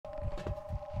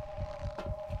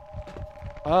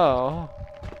Oh.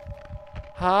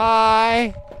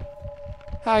 Hi.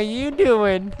 How you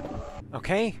doing?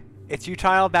 Okay, it's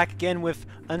Utile back again with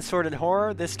Unsorted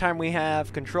Horror. This time we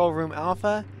have Control Room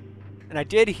Alpha. And I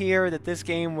did hear that this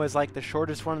game was like the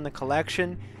shortest one in the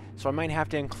collection, so I might have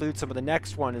to include some of the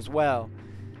next one as well.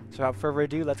 So without further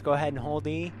ado, let's go ahead and hold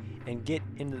E and get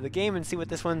into the game and see what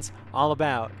this one's all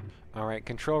about. Alright,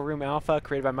 Control Room Alpha,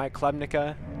 created by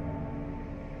klubnika.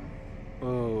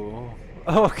 Ooh.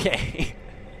 Okay.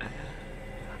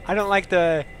 I don't like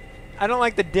the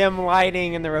dim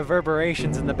lighting and the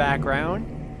reverberations in the background.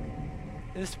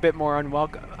 This is a bit more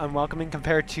unwelcoming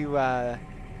compared to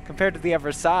the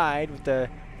other side with the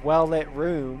well-lit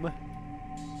room.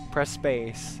 Press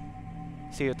space.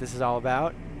 See what this is all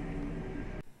about.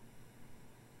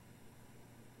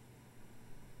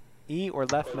 E or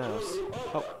left mouse.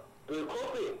 Oh.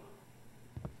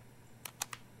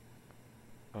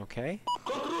 Okay.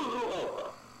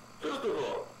 First of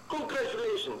all,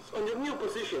 congratulations on your new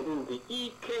position in the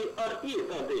EKRE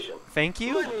Foundation. Thank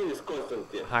you. My name is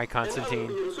Constantine. Hi, Constantine. And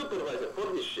I will be your supervisor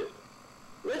for this shift.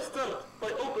 Let's start by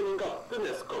opening up the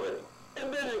nest covering,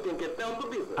 and then we can get down to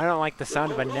business. I don't like the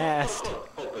sound of a nest.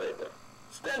 Operator,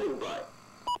 standing by.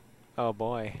 Oh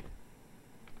boy.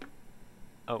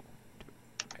 Oh,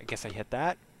 I guess I hit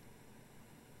that.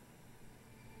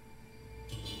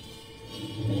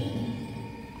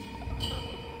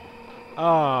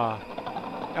 Oh,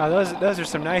 those are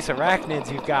some nice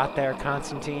arachnids you've got there,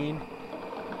 Constantine.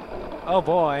 Oh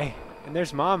boy, and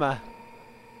there's Mama.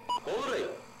 All right,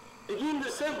 begin the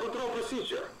sample draw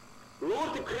procedure.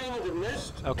 Lower the crane in the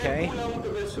nest Okay. and pull out the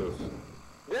vessels.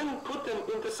 Then put them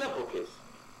in the sample case.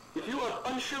 If you are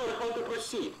unsure how to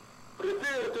proceed,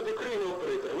 refer to the crane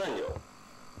operator manual.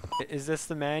 Is this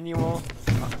the manual?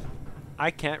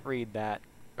 I can't read that.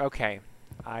 Okay,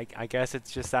 I guess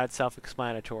it's just that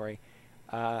self-explanatory.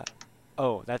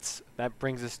 Oh, that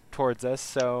brings us towards us,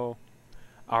 so...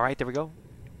 Alright, there we go.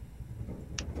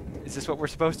 Is this what we're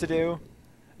supposed to do?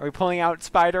 Are we pulling out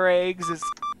spider eggs?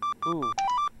 Ooh.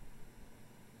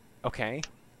 Okay.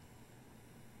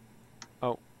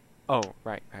 Oh. Oh,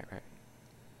 right.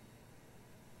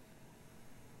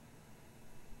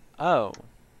 Oh.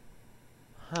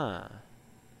 Huh.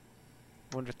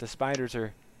 Wonder if the spiders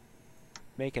are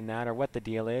making that or what the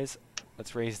deal is.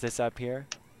 Let's raise this up here.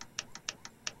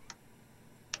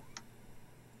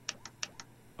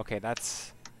 Okay,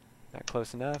 that's not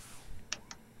close enough.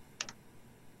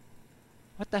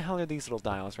 What the hell are these little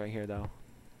dials right here, though?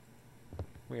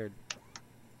 Weird.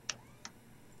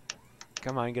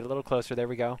 Come on, get a little closer. There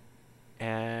we go.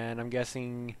 And I'm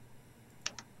guessing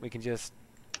we can just...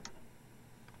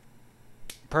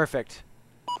 Perfect.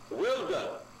 Well done.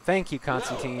 Thank you,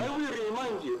 Constantine. Now, I will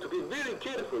remind you to be very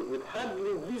careful with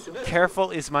handling these vessels.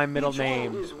 Careful is my middle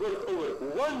name. Each one is worth over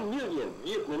 1 million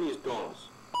Vietnamese dons.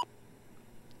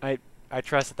 I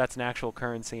trust that that's an actual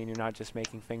currency and you're not just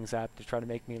making things up to try to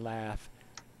make me laugh.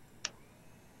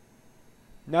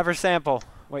 Never sample.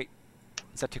 Wait,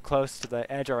 is that too close to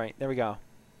the edge? Alright, there we go.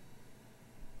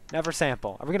 Never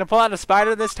sample. Are we going to pull out a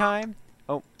spider this time?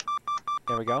 Oh,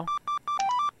 there we go.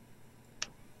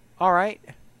 Alright.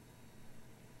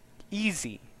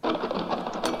 Easy.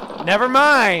 Never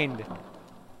mind!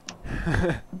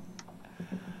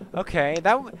 Okay,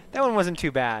 that one wasn't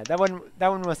too bad. That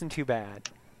one wasn't too bad.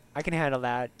 I can handle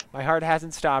that. My heart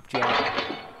hasn't stopped yet.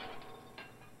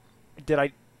 Did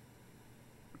I...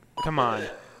 Come on.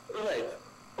 Right.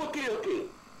 Okay.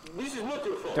 This is not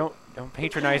your fault. Don't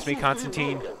patronize me,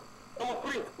 Constantine. I'm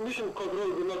afraid Mission Control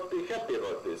will not be happy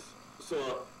about this.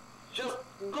 So, just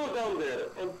go down there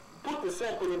and put the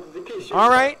sample into the case.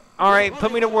 Alright,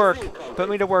 put me to work. Put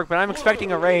me to work, but I'm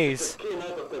expecting a raise.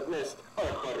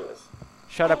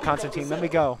 Shut up, Constantine. Let me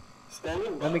go.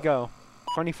 Let me go.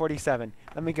 2047.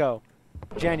 Let me go.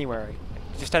 January.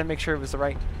 Just had to make sure it was the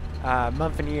right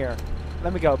month and year.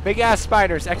 Let me go. Big ass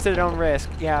spiders. Exit at own risk.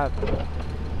 Yeah.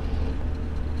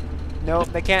 Nope,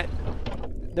 they can't.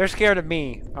 They're scared of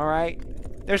me.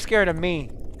 Alright? They're scared of me.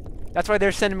 That's why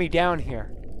they're sending me down here.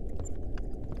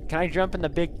 Can I jump in the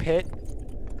big pit?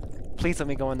 Please let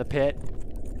me go in the pit.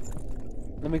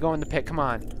 Let me go in the pit. Come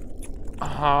on.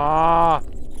 Ah.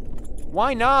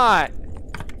 Why not?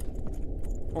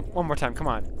 One more time, come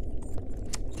on.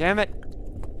 Damn it.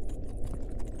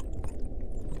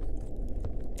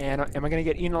 And am I gonna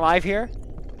get eaten alive here?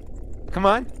 Come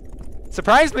on.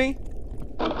 Surprise me!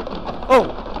 Oh!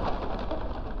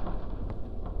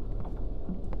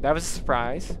 That was a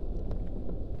surprise.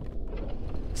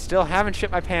 Still haven't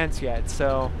shit my pants yet,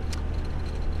 so...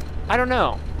 I don't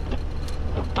know.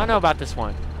 I don't know about this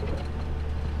one.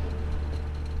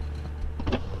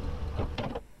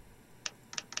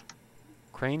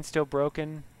 Crane's still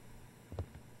broken.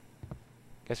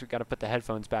 Guess we gotta put the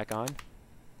headphones back on.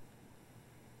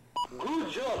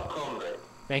 Good job, comrade.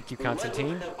 Thank you, Constantine.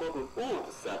 You might have gotten all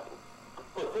the samples,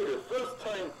 but for the first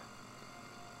time...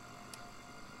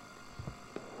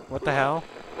 What the hell?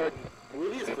 What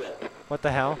is that? What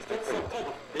the hell? Is that some type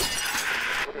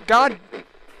of... God!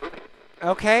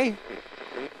 Okay.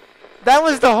 That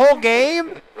was the whole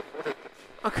game?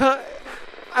 Okay.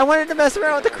 I wanted to mess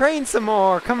around with the crane some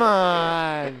more. Come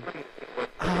on.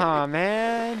 Aw,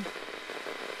 man.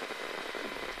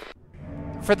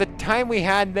 For the time we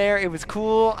had there, it was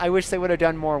cool. I wish they would have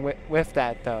done more with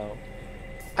that, though.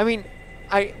 I mean,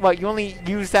 you only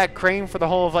use that crane for the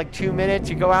whole of like 2 minutes.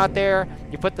 You go out there,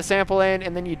 you put the sample in,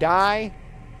 and then you die.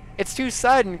 It's too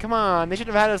sudden. Come on. They should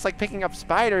have had us like picking up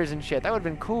spiders and shit. That would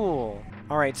have been cool.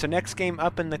 All right, so next game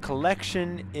up in the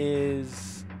collection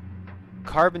is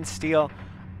Carbon Steel.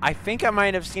 I think I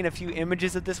might have seen a few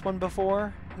images of this one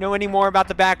before. Know any more about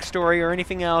the backstory or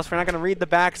anything else? We're not going to read the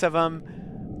backs of them.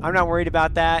 I'm not worried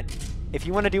about that. If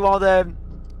you want to do all the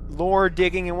lore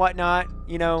digging and whatnot,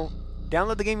 you know,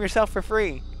 download the game yourself for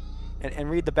free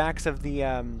and read the backs of the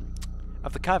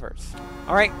covers.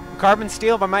 All right, Carbon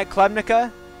Steel by Mike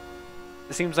Klubnika.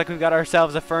 It seems like we've got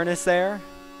ourselves a furnace there.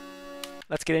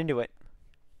 Let's get into it.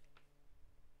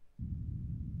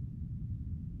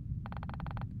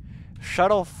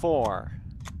 Shuttle 4.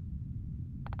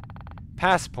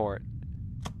 Passport.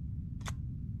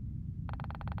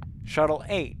 Shuttle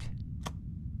 8.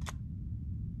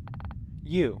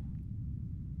 You.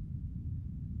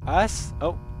 Us?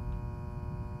 Oh.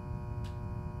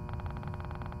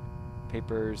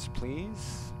 Papers,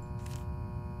 please.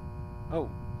 Oh,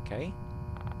 okay.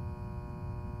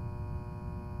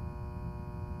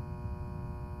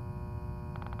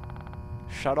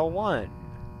 Shuttle 1.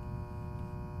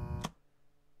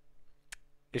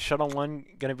 Is Shuttle 1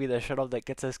 gonna be the shuttle that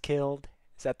gets us killed?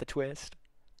 Is that the twist?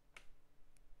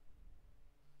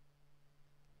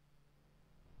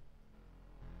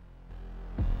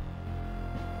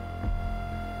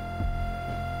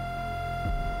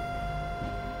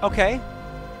 Okay.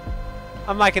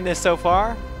 I'm liking this so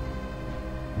far.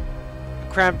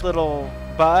 A cramped little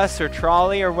bus or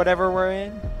trolley or whatever we're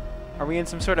in. Are we in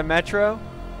some sort of metro?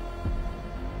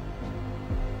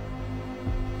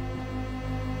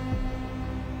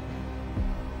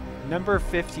 Number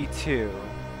 52.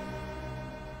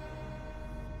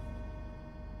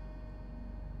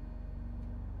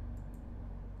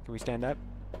 Can we stand up?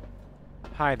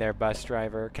 Hi there, bus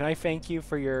driver. Can I thank you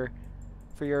for your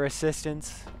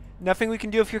assistance? Nothing we can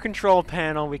do with your control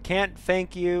panel. We can't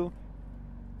thank you.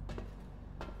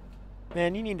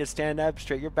 Man, you need to stand up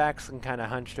straight. Your back's kind of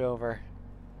hunched over.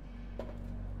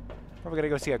 Probably gotta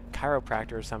go see a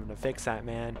chiropractor or something to fix that,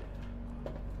 man.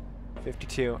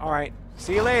 52. Alright.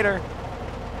 See you later.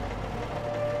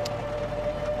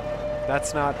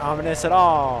 That's not ominous at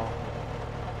all.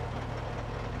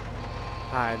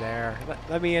 Hi there.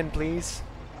 Let me in, please.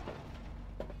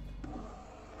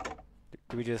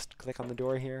 Do we just click on the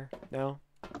door here? No?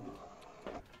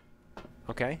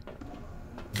 Okay.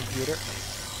 Computer.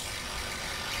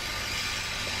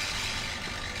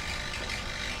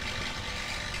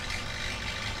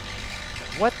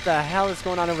 What the hell is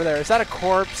going on over there? Is that a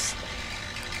corpse?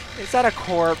 Is that a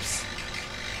corpse?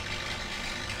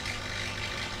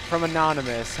 From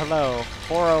Anonymous. Hello.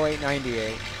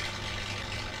 40898.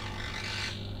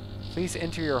 Please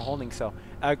enter your holding cell.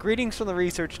 Greetings from the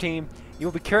research team. You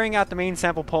will be carrying out the main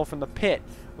sample pull from the pit,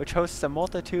 which hosts a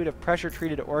multitude of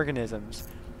pressure-treated organisms.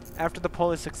 After the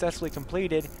pull is successfully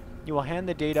completed, you will hand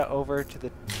the data over to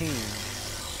the team.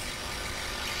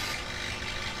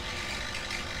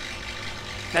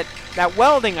 That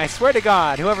welding, I swear to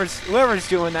God, whoever's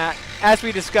doing that, as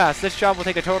we discussed, this job will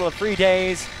take a total of 3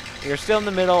 days. We are still in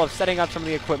the middle of setting up some of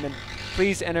the equipment.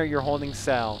 Please enter your holding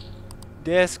cell.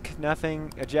 Disc,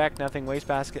 nothing. Eject, nothing.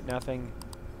 Wastebasket, nothing.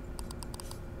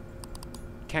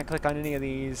 Can't click on any of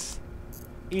these.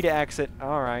 E to exit.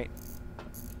 Alright.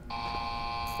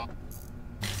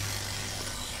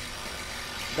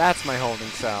 That's my holding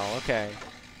cell. Okay.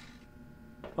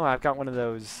 Oh, I've got one of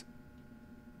those.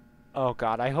 Oh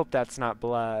god, I hope that's not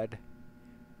blood.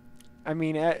 I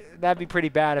mean, that'd be pretty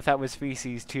bad if that was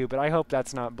feces too, but I hope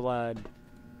that's not blood.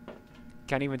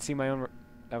 Can't even see my own...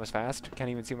 That was fast. Can't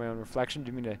even see my own reflection.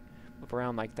 Didn't mean to look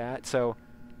around like that. So,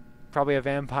 probably a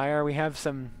vampire. We have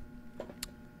some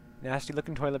nasty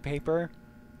looking toilet paper.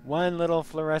 One little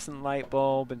fluorescent light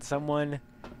bulb, and someone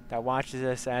that watches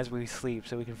us as we sleep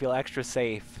so we can feel extra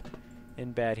safe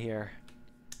in bed here.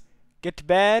 Get to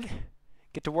bed.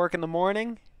 Get to work in the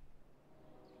morning.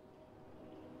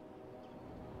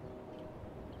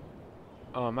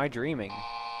 Oh, am I dreaming?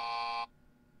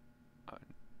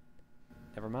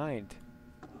 Never mind.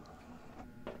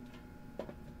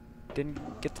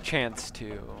 Didn't get the chance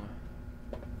to.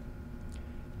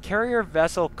 Carrier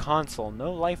vessel console.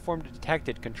 No life form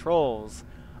detected. Controls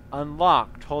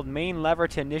unlocked. Hold main lever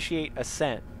to initiate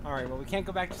ascent. Alright, well we can't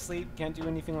go back to sleep. Can't do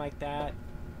anything like that.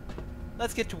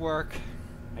 Let's get to work,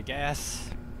 I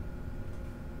guess.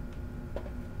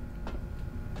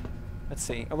 Let's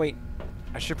see. Oh wait.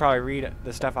 I should probably read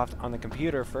the stuff off on the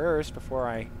computer first before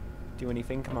I do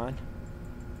anything. Come on.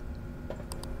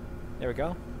 There we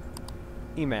go.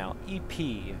 Email. EP.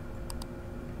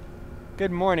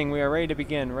 Good morning. We are ready to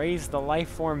begin. Raise the life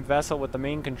form vessel with the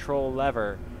main control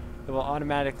lever. It will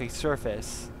automatically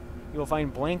surface. You will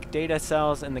find blank data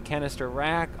cells in the canister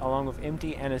rack, along with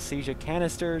empty anesthesia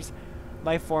canisters.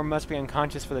 Life form must be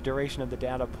unconscious for the duration of the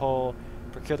data pull.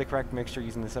 Procure the correct mixture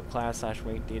using the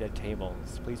subclass/weight data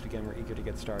tables. Please begin. We're eager to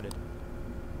get started.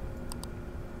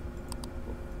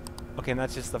 Okay, and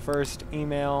that's just the first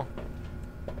email.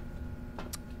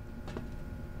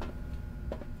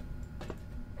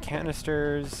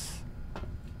 Canisters.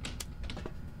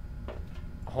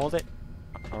 Hold it.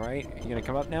 Alright, you gonna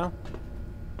come up now?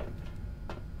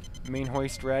 Main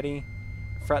hoist ready.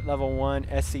 Fret level 1,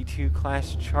 SC2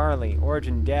 class Charlie.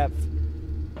 Origin depth.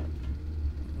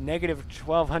 Negative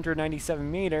 1,297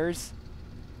 meters.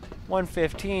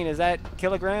 115. Is that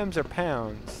kilograms or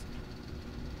pounds?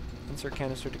 Insert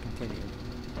canister to continue.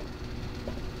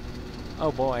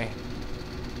 Oh boy.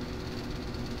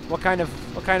 What kind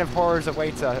of horrors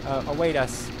await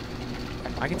us?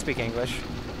 I can speak English.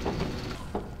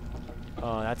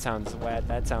 Oh, that sounds wet.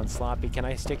 That sounds sloppy. Can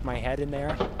I stick my head in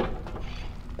there?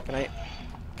 Can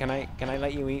I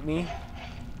let you eat me?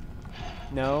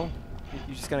 No?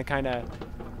 You're just gonna kind of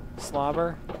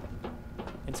slobber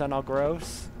and sound all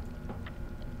gross?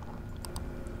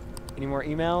 Any more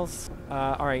emails?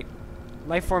 Alright.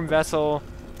 Lifeform vessel.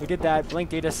 We did that. Blank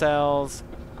data cells.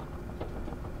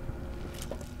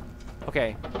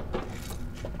 Okay.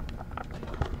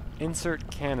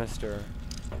 Insert canister.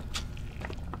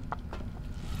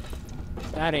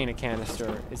 That ain't a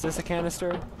canister. Is this a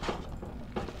canister?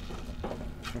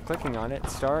 I'm clicking on it.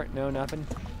 Start. No, nothing.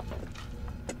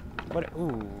 What?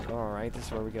 Ooh. Alright, this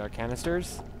is where we get our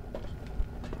canisters.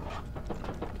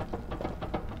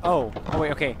 Oh. Oh,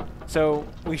 wait, okay. So,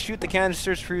 we shoot the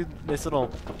canisters through this little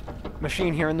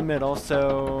machine here in the middle,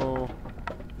 so...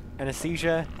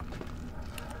 Anesthesia.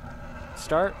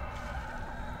 Start.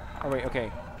 Oh, wait,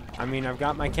 okay. I mean, I've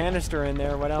got my canister in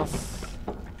there. What else?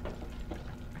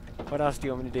 What else do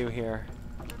you want me to do here?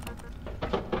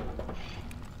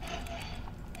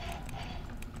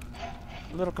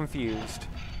 A little confused.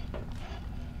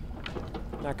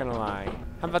 Not gonna lie.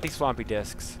 How about these floppy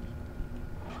disks?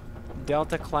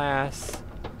 Delta class.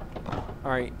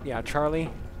 Alright, yeah,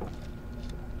 Charlie.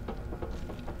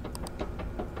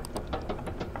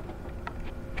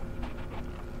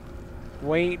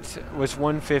 Weight was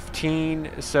 115,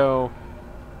 so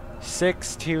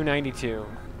 6,292.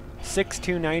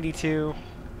 6,292.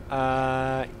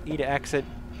 E to exit.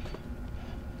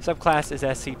 Subclass is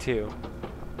SC2.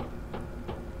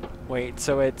 Wait,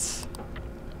 so it's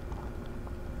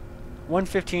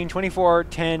 115, 24,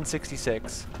 10,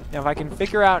 66. Now if I can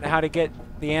figure out how to get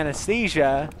the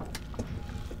anesthesia...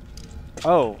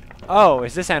 Oh. Oh,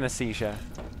 is this anesthesia?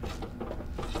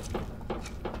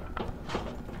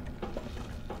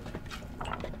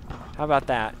 How about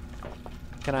that?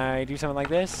 Can I do something like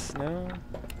this? No?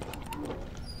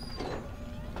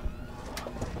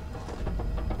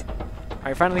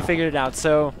 Alright, finally figured it out.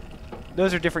 So,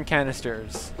 those are different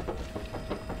canisters.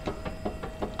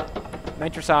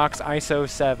 Nitrous Ox, ISO,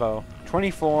 Sevo.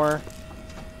 24.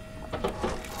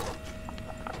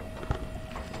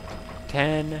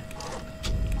 10.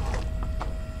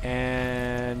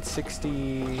 And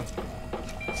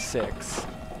 66.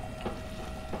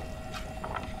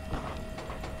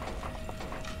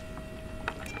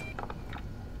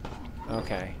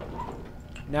 Okay.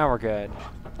 Now we're good.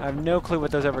 I have no clue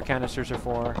what those other canisters are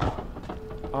for.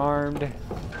 Armed.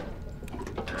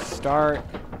 Start.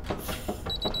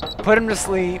 Put him to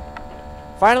sleep.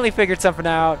 Finally figured something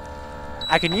out.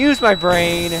 I can use my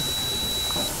brain.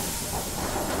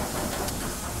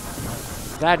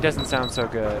 That doesn't sound so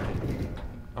good.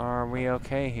 Are we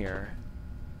okay here?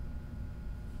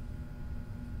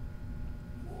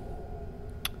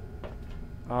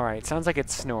 Alright, sounds like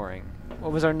it's snoring.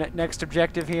 What was our next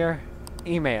objective here?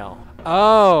 Email.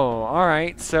 Oh,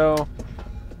 alright, so...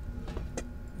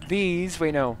 These,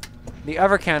 wait, no. The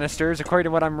other canisters, according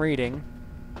to what I'm reading.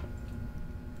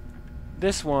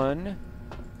 This one...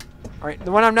 Alright,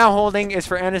 the one I'm now holding is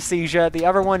for anesthesia. The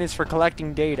other one is for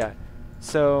collecting data.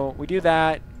 So, we do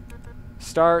that.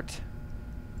 Start.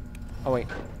 Oh, wait.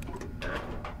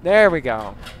 There we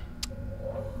go.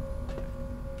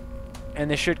 And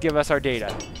this should give us our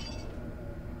data.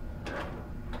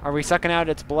 Are we sucking out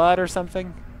its blood or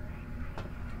something?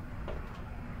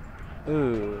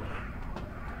 Ooh.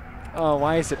 Oh,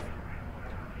 why is it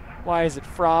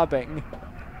throbbing?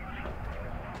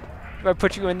 Do I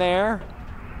put you in there?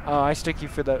 Oh, I stick you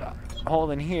for the hole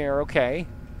in here. Okay.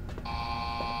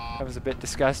 That was a bit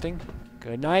disgusting.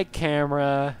 Good night,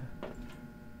 camera.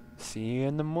 See you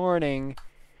in the morning.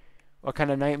 What kind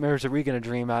of nightmares are we gonna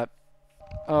dream up?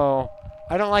 Oh,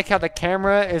 I don't like how the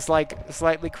camera is like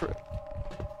slightly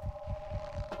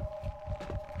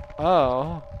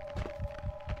Oh.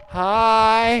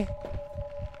 Hi.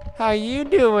 How you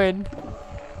doing?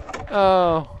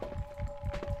 Oh.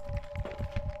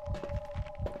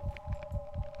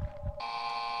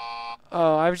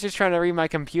 Oh, I was just trying to read my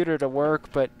computer to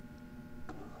work, but...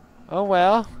 Oh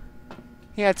well.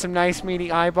 He had some nice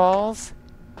meaty eyeballs.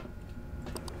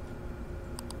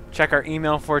 Check our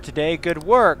email for today. Good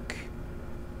work.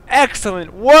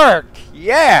 Excellent work.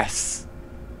 Yes.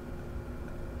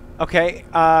 Okay.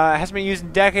 Hasn't been used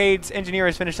in decades. Engineer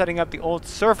has finished setting up the old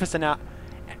surface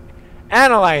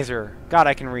analyzer. God,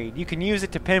 I can read. You can use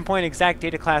it to pinpoint exact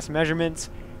data class measurements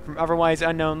from otherwise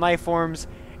unknown life forms.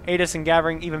 Aid us in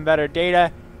gathering even better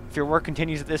data. If your work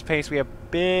continues at this pace, we have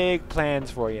big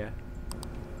plans for you.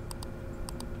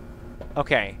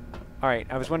 Okay. Alright,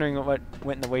 I was wondering what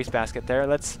went in the wastebasket there.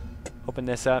 Let's open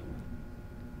this up.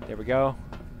 There we go.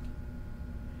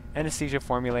 Anesthesia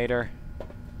formulator.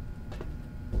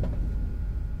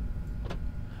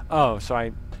 Oh, so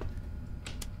I...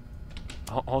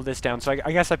 Hold this down. So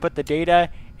I guess I put the data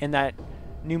in that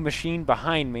new machine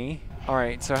behind me.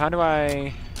 Alright, so how do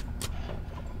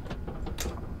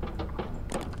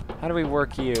we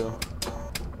work you?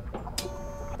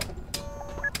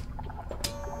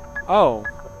 Oh.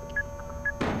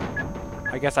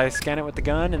 I guess I scan it with the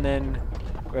gun and then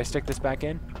do I stick this back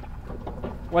in?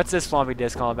 What's this floppy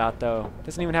disk all about though?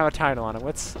 Doesn't even have a title on it.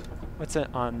 What's it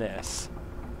on this?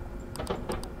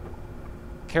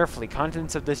 Carefully,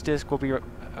 contents of this disk will be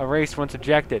erased once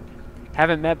ejected.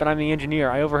 Haven't met, but I'm the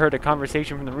engineer. I overheard a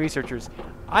conversation from the researchers.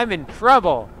 I'm in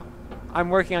trouble! I'm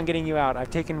working on getting you out. I've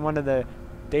taken one of the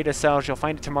data cells. You'll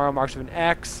find it tomorrow, marked with an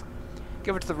X.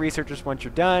 Give it to the researchers once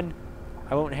you're done.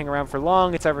 I won't hang around for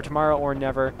long. It's either tomorrow or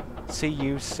never. See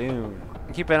you soon.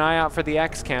 Keep an eye out for the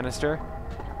X canister.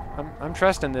 I'm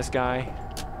trusting this guy.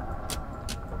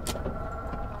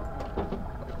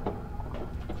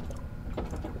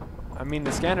 I mean,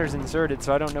 the scanner's inserted,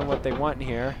 so I don't know what they want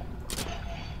here.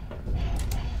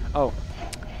 Oh.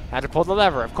 Had to pull the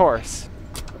lever, of course.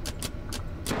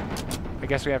 I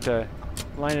guess we have to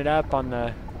line it up on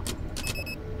the...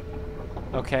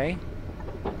 Okay.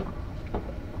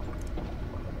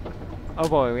 Oh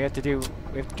boy, we have to do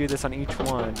this on each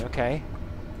one. Okay.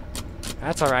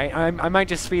 That's alright. I might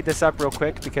just speed this up real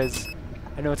quick because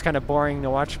I know it's kind of boring to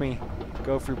watch me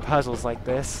go through puzzles like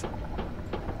this.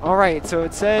 Alright, so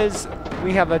it says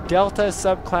we have a Delta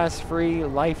subclass-free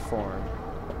life form.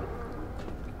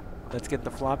 Let's get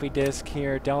the floppy disk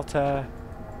here. Delta...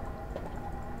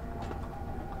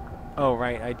 Oh,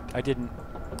 right. I didn't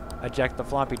eject the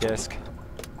floppy disk.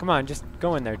 Come on, just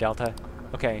go in there, Delta.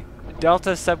 Okay.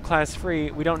 Delta subclass free.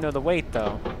 We don't know the weight,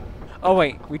 though. Oh,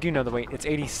 wait. We do know the weight. It's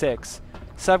 86.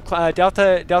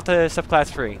 Delta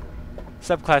subclass free.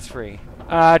 Subclass free.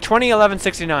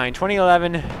 2011-69.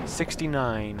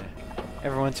 2011-69.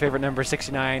 Everyone's favorite number,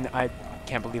 69. I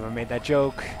can't believe I made that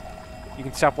joke. You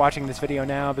can stop watching this video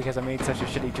now because I made such a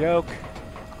shitty joke.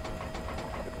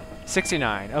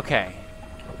 69. Okay.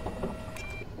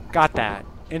 Got that.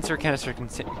 Insert canister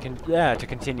to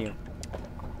continue.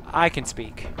 I can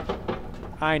speak.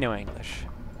 I know English.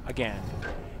 Again.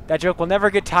 That joke will never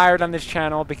get tired on this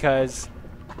channel because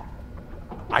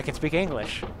I can speak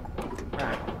English.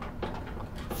 Alright.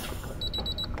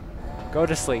 Go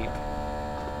to sleep.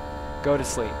 Go to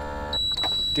sleep.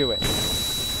 Do it.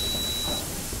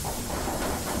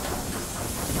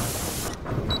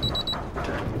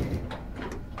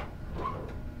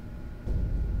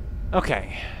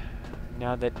 Okay.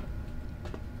 Now that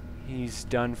he's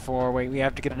done for... Wait, we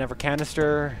have to get another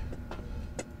canister.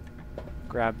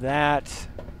 Grab that.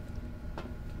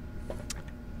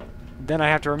 Then I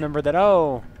have to remember that,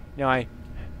 oh, you know, I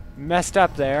messed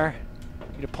up there.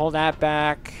 Need to pull that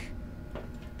back.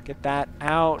 Get that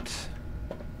out.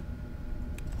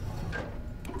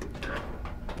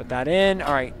 Put that in.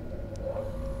 Alright.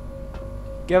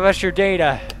 Give us your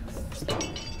data.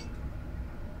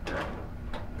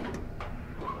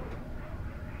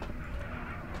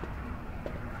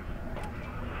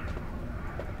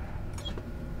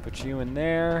 Put you in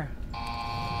there.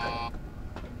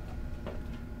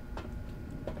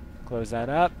 Close that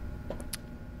up.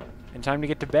 And time to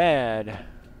get to bed.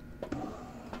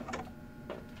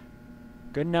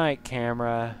 Good night,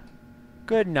 camera.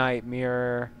 Good night,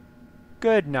 mirror.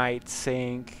 Good night,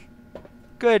 sink.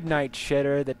 Good night,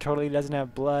 shitter that totally doesn't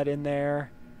have blood in there.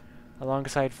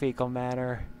 Alongside fecal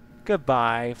matter.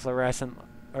 Goodbye, fluorescent...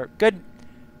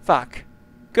 Fuck.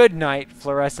 Good night,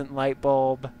 fluorescent light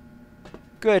bulb.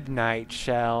 Good night,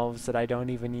 shelves that I don't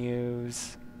even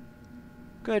use.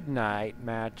 Good night,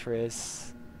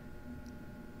 mattress.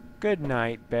 Good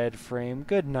night, bed frame.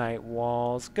 Good night,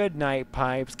 walls. Good night,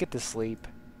 pipes. Get to sleep.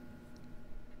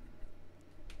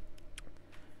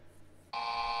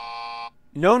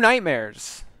 No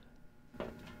nightmares.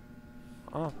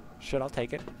 Oh, shit, I'll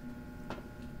take it.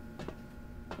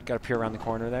 Gotta peer around the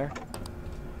corner there.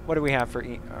 What do we have for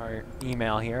our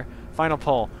email here? Final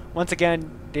pull. Once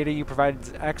again, data you provided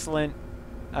is excellent.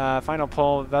 Final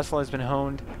pull. Vessel has been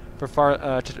honed for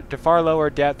to far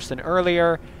lower depths than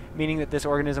earlier, meaning that this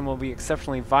organism will be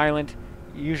exceptionally violent.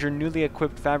 Use your newly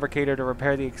equipped fabricator to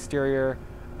repair the exterior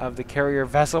of the carrier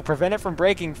vessel. Prevent it from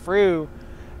breaking through.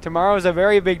 Tomorrow is a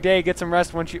very big day. Get some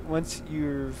rest once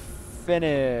you're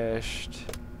finished.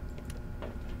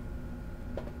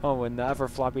 Oh, and the other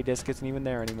floppy disk isn't even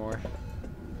there anymore.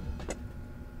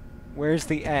 Where's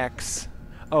the X?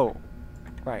 Oh,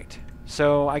 right.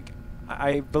 So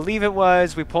I believe it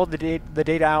was we pulled the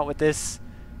data out with this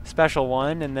special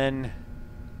one, and then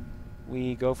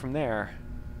we go from there.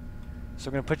 So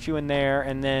we're gonna put you in there,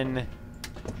 and then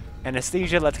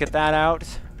anesthesia. Let's get that out.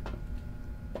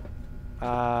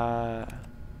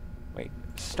 Wait.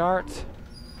 Start.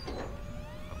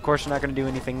 Of course, we're not gonna do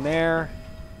anything there.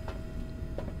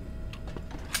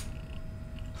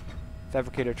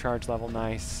 Fabricator charge level,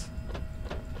 nice.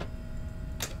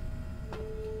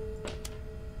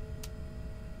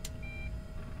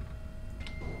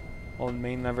 Hold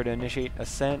main lever to initiate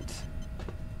ascent.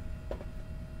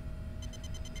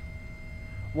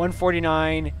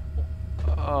 149.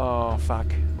 Oh, fuck.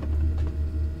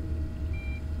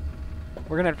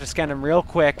 We're gonna have to scan him real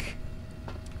quick.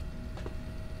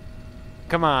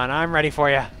 Come on, I'm ready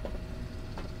for you.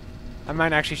 I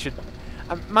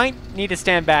might need to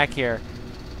stand back here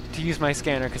to use my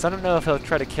scanner, because I don't know if he'll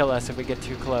try to kill us if we get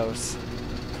too close.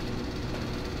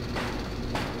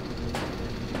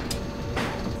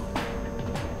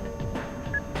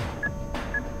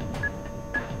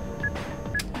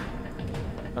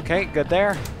 Okay, good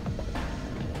there.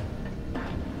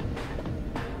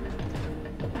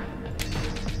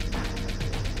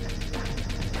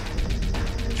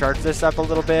 Charge this up a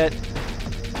little bit.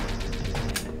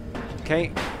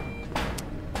 Okay.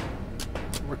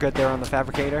 We're good there on the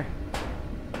fabricator.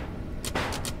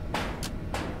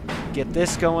 Get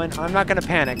this going. I'm not gonna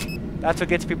panic. That's what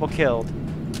gets people killed.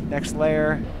 Next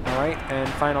layer. Alright, and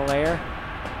final layer.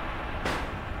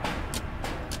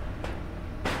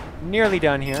 Nearly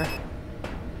done here.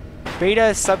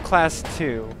 Beta subclass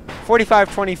 2.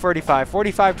 45, 20, 35.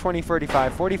 45, 20,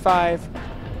 35. 45.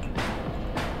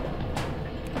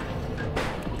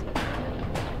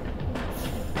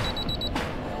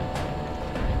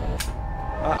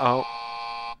 Uh-oh.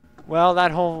 Well,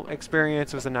 that whole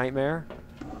experience was a nightmare.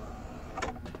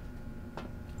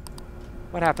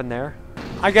 What happened there?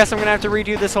 I guess I'm gonna have to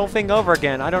redo this whole thing over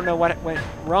again. I don't know what went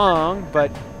wrong,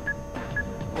 but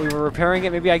we were repairing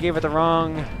it. Maybe I gave it the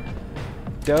wrong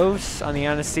dose on the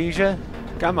anesthesia.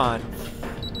 Come on.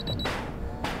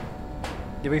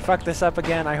 Did we fuck this up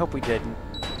again? I hope we didn't.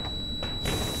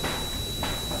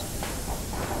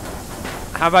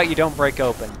 How about you don't break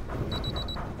open?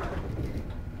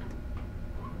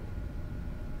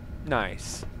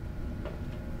 Nice.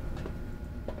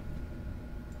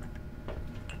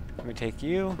 Let me take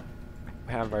you.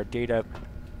 We have our data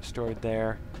stored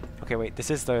there. Okay, wait, this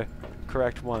is the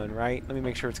correct one, right? Let me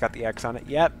make sure it's got the X on it.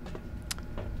 Yep.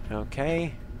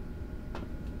 Okay.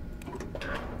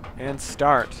 And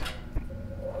start.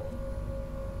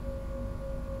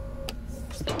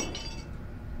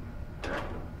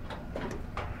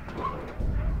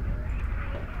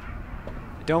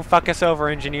 Don't fuck us over,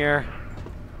 engineer.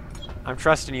 I'm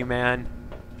trusting you, man.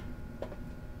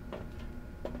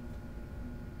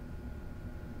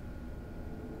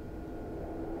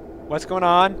 What's going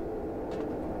on?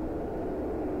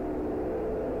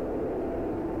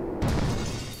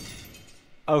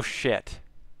 Oh shit.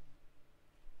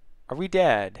 Are we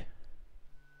dead?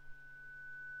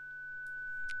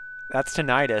 That's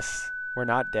tinnitus. We're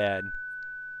not dead.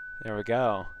 There we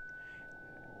go.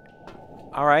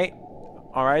 Alright.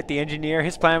 Alright, the engineer,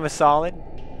 his plan was solid.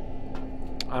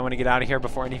 I want to get out of here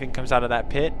before anything comes out of that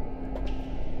pit.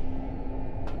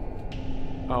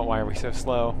 Oh, why are we so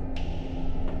slow?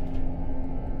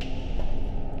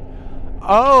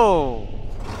 Oh!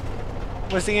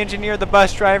 Was the engineer the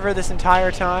bus driver this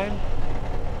entire time?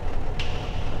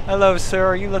 Hello, sir.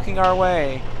 Are you looking our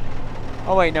way?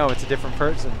 Oh, wait, no. It's a different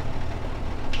person.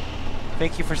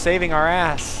 Thank you for saving our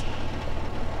ass.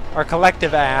 Our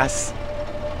collective ass.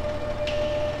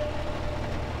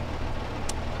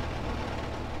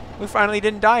 We finally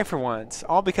didn't die for once.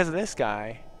 All because of this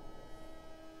guy.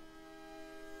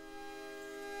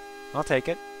 I'll take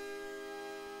it.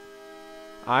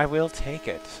 I will take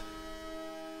it.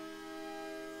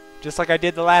 Just like I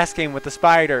did the last game with the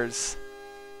spiders.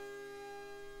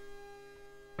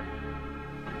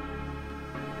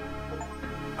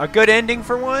 A good ending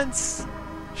for once?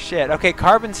 Shit. Okay,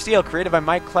 Carbon Steel, created by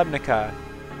Mike Klubnika.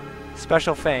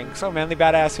 Special thanks. Oh, Manly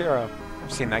Badass Hero.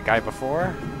 I've seen that guy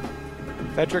before.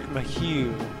 Frederick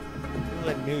Mahue.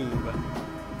 What a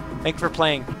noob. Thanks for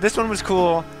playing. This one was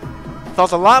cool.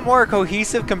 Felt a lot more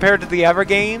cohesive compared to the other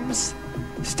games.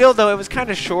 Still, though, it was kind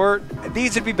of short.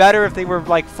 These would be better if they were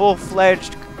like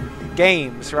full-fledged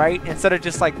games, right? Instead of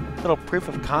just like little proof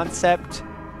of concept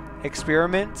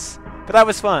experiments. But that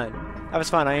was fun. That was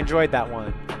fun. I enjoyed that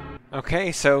one.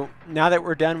 Okay, so now that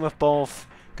we're done with both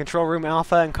Control Room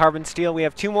Alpha and Carbon Steel, we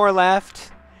have 2 more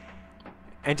left.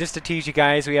 And just to tease you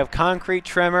guys, we have Concrete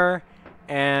Tremor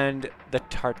and the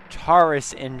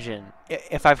Tartarus engine.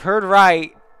 If I've heard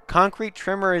right, Concrete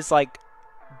Tremor is like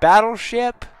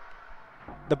Battleship,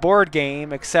 the board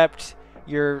game, except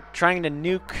you're trying to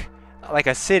nuke like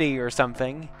a city or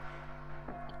something.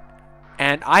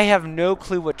 And I have no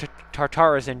clue what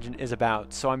Tartarus engine is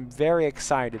about, so I'm very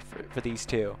excited for these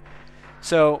two.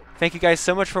 So thank you guys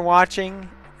so much for watching,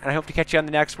 and I hope to catch you on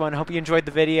the next one. I hope you enjoyed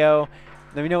the video.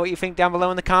 Let me know what you think down below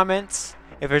in the comments.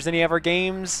 If there's any other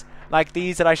games like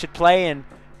these that I should play and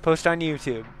post on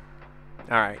YouTube.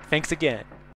 Alright, thanks again.